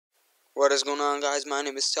What is going on, guys? My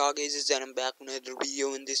name is Stargazers and I'm back with another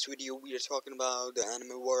video. In this video we are talking about the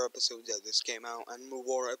Anime War episode that just came out, Anime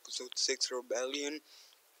War episode 6 Rebellion.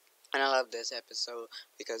 And I love this episode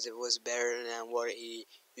because it was better than what he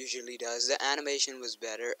usually does. The animation was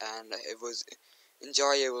better and it was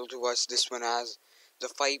enjoyable to watch this one, as the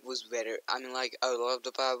fight was better. I mean, like, I love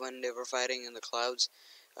the part when they were fighting in the clouds.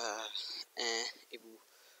 And it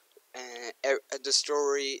the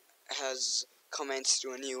story has commenced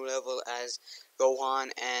to a new level, as Gohan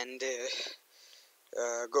and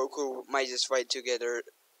Goku might just fight together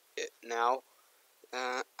now.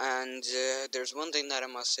 And there's one thing that I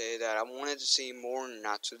must say, that I wanted to see more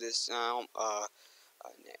Natsu this now.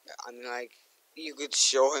 I mean, like, you could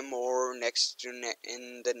show him more in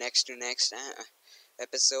the next to next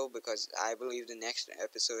episode, because I believe the next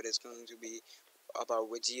episode is going to be about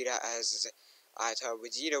Vegeta, as I thought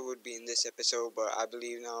Vegeta would be in this episode, but I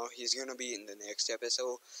believe now he's gonna be in the next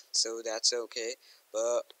episode, so that's okay.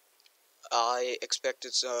 But I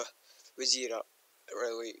expected Vegeta,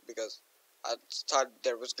 really, because I thought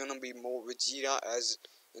there was gonna be more Vegeta, as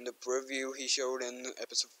in the preview he showed in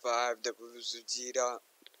episode 5 there was Vegeta,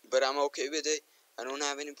 but I'm okay with it. I don't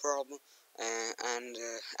have any problem, and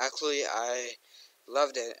actually I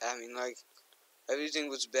loved it. I mean, like, everything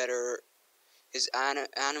was better. His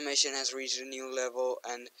animation has reached a new level,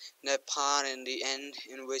 and that part in the end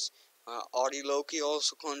in which Audi Loki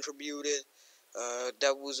also contributed,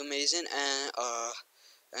 that was amazing.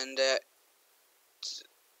 And that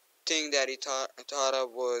thing that he thought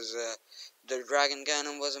of was the Dragon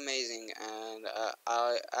Cannon was amazing, and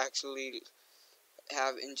I actually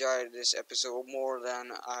have enjoyed this episode more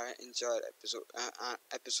than I enjoyed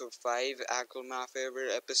episode 5. Actually, my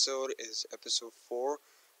favorite episode is episode 4,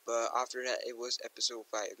 but after that it was episode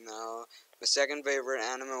 5. Now, my second favorite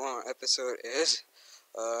Anime War episode is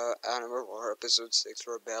Anime War episode 6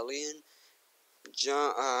 Rebellion.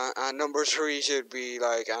 Number 3 should be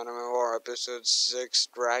like Anime War episode 6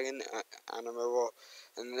 Dragon Anime War,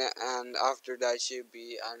 and after that should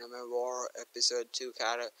be Anime War episode 2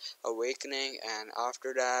 Awakening, and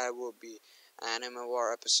after that will be Anime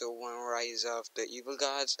War episode 1 Rise of the Evil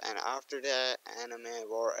Gods, and after that Anime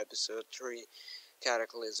War episode 3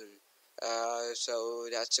 Cataclysm. So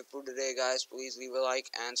that's it for today, guys. Please leave a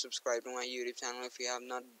like and subscribe to my YouTube channel if you have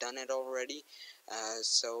not done it already.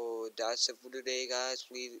 So that's it for today, guys.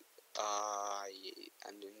 Please,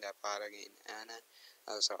 I'm doing that part again,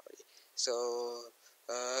 and sorry. So,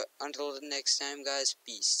 until the next time, guys,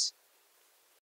 peace.